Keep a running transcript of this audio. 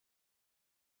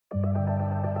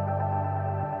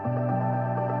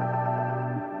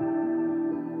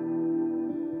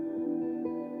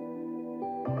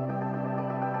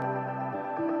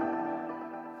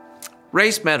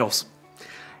Race medals.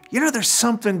 You know, there's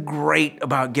something great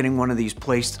about getting one of these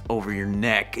placed over your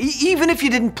neck. Even if you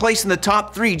didn't place in the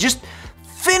top 3, just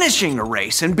finishing a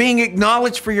race and being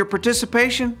acknowledged for your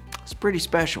participation, it's pretty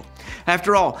special.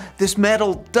 After all, this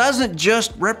medal doesn't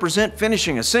just represent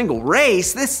finishing a single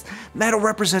race. This medal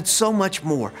represents so much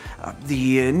more.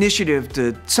 The initiative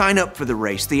to sign up for the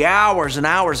race, the hours and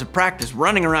hours of practice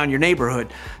running around your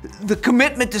neighborhood, the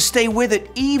commitment to stay with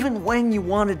it even when you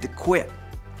wanted to quit.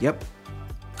 Yep,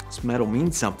 this medal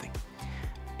means something.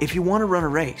 If you want to run a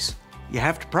race, you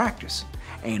have to practice.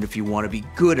 And if you want to be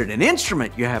good at an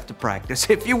instrument, you have to practice.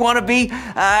 If you want to be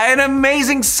an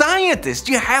amazing scientist,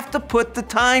 you have to put the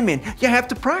time in. You have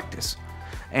to practice.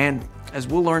 And as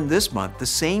we'll learn this month, the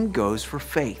same goes for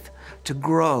faith. To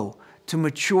grow, to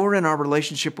mature in our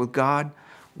relationship with God,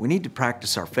 we need to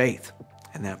practice our faith.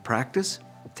 And that practice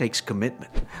takes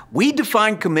commitment. We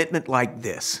define commitment like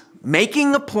this: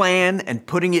 making a plan and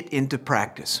putting it into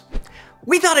practice.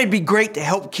 We thought it'd be great to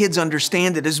help kids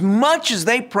understand that as much as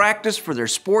they practice for their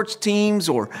sports teams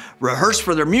or rehearse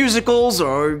for their musicals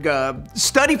or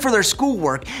study for their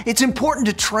schoolwork, it's important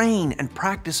to train and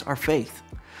practice our faith.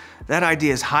 That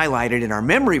idea is highlighted in our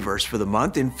memory verse for the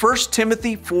month. In 1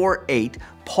 Timothy 4:8,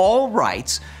 Paul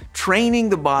writes, "Training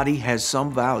the body has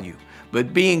some value,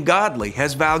 but being godly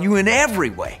has value in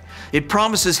every way. It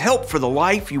promises help for the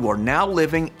life you are now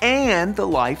living and the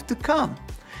life to come."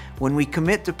 When we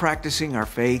commit to practicing our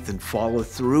faith and follow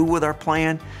through with our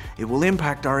plan, it will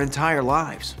impact our entire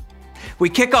lives. We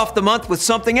kick off the month with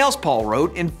something else Paul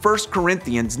wrote in 1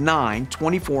 Corinthians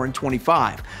 9:24 and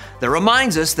 25 that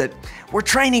reminds us that we're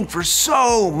training for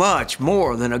so much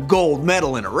more than a gold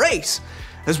medal in a race.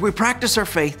 As we practice our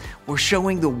faith, we're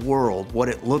showing the world what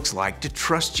it looks like to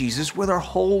trust Jesus with our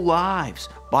whole lives.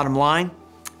 Bottom line,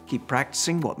 keep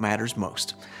practicing what matters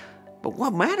most. But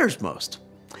what matters most?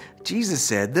 Jesus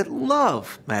said that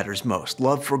love matters most,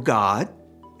 love for God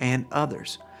and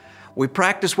others. We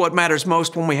practice what matters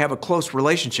most when we have a close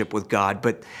relationship with God,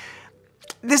 but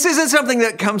this isn't something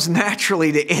that comes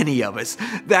naturally to any of us.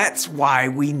 That's why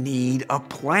we need a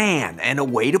plan and a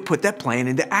way to put that plan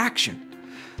into action.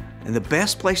 And the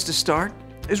best place to start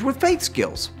is with faith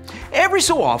skills. Every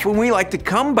so often, we like to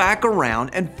come back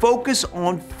around and focus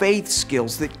on faith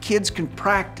skills that kids can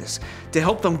practice to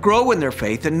help them grow in their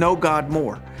faith and know God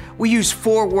more. We use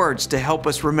 4 words to help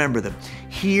us remember them: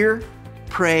 hear,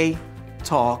 pray,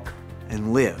 talk,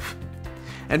 and live.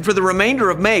 And for the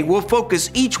remainder of May, we'll focus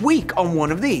each week on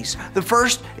one of these. The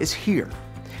first is hear.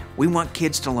 We want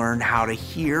kids to learn how to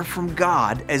hear from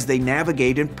God as they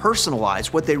navigate and personalize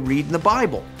what they read in the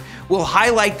Bible. We'll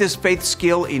highlight this faith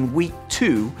skill in week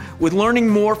 2 with learning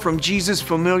more from Jesus'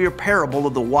 familiar parable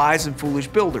of the wise and foolish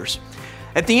builders.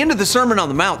 At the end of the Sermon on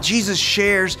the Mount, Jesus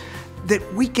shares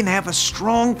that we can have a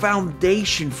strong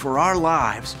foundation for our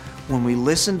lives when we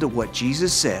listen to what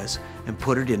Jesus says and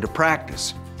put it into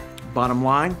practice. Bottom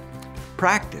line,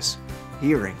 practice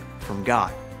hearing from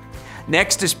God.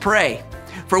 Next is pray.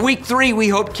 For week 3, we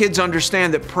hope kids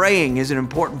understand that praying is an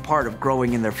important part of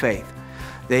growing in their faith.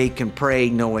 They can pray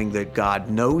knowing that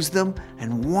God knows them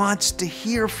and wants to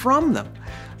hear from them.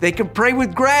 They can pray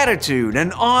with gratitude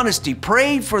and honesty,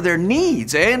 pray for their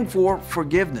needs and for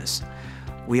forgiveness.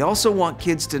 We also want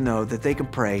kids to know that they can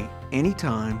pray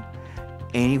anytime,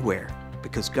 anywhere,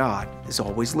 because God is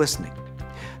always listening.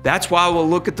 That's why we'll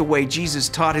look at the way Jesus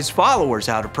taught his followers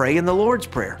how to pray in the Lord's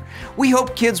Prayer. We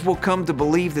hope kids will come to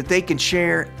believe that they can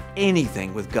share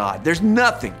anything with God. There's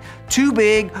nothing too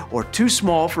big or too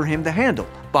small for him to handle.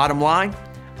 Bottom line,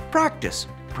 practice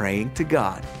praying to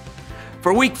God.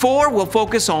 For week 4, we'll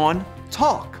focus on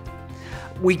talk.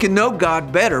 We can know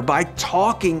God better by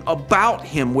talking about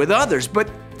him with others, but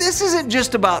this isn't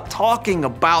just about talking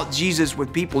about Jesus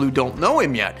with people who don't know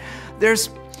him yet. There's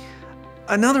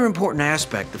another important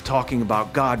aspect of talking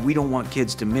about God we don't want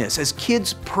kids to miss. As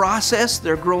kids process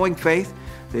their growing faith,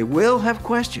 they will have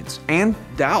questions and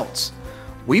doubts.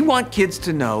 We want kids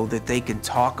to know that they can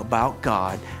talk about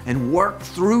God and work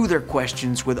through their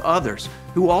questions with others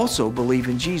who also believe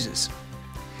in Jesus.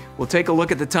 We'll take a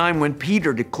look at the time when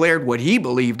Peter declared what he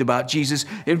believed about Jesus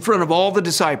in front of all the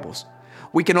disciples.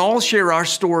 We can all share our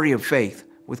story of faith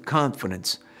with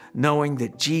confidence, knowing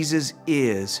that Jesus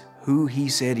is who he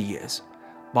said he is.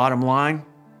 Bottom line,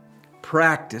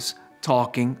 practice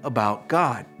talking about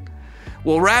God.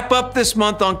 We'll wrap up this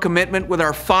month on commitment with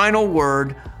our final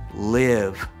word,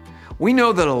 live. We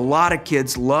know that a lot of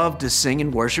kids love to sing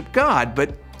and worship God,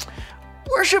 but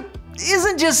worship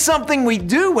isn't just something we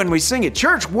do when we sing at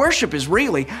church. Worship is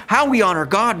really how we honor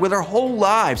God with our whole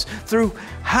lives, through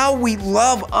how we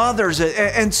love others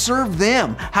and serve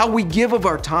them, how we give of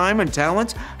our time and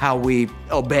talents, how we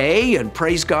obey and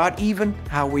praise God, even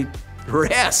how we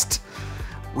rest.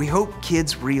 We hope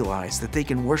kids realize that they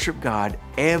can worship God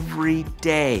every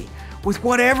day with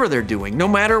whatever they're doing, no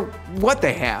matter what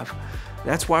they have.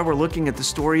 That's why we're looking at the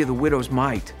story of the widow's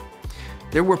mite.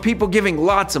 There were people giving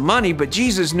lots of money, but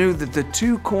Jesus knew that the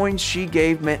 2 coins she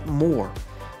gave meant more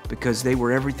because they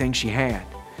were everything she had.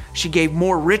 She gave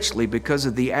more richly because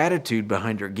of the attitude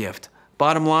behind her gift.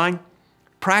 Bottom line,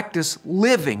 practice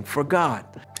living for God.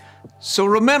 So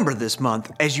remember this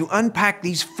month, as you unpack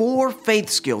these 4 faith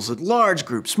skills at large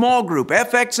group, small group,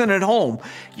 FX, and at home,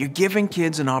 you're giving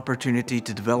kids an opportunity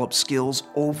to develop skills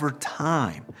over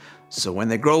time. So when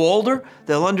they grow older,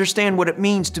 they'll understand what it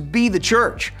means to be the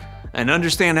church and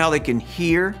understand how they can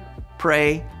hear,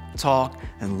 pray, talk,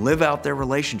 and live out their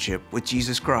relationship with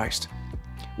Jesus Christ.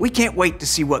 We can't wait to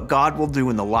see what God will do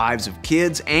in the lives of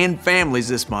kids and families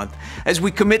this month as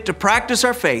we commit to practice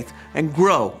our faith and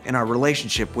grow in our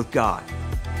relationship with God.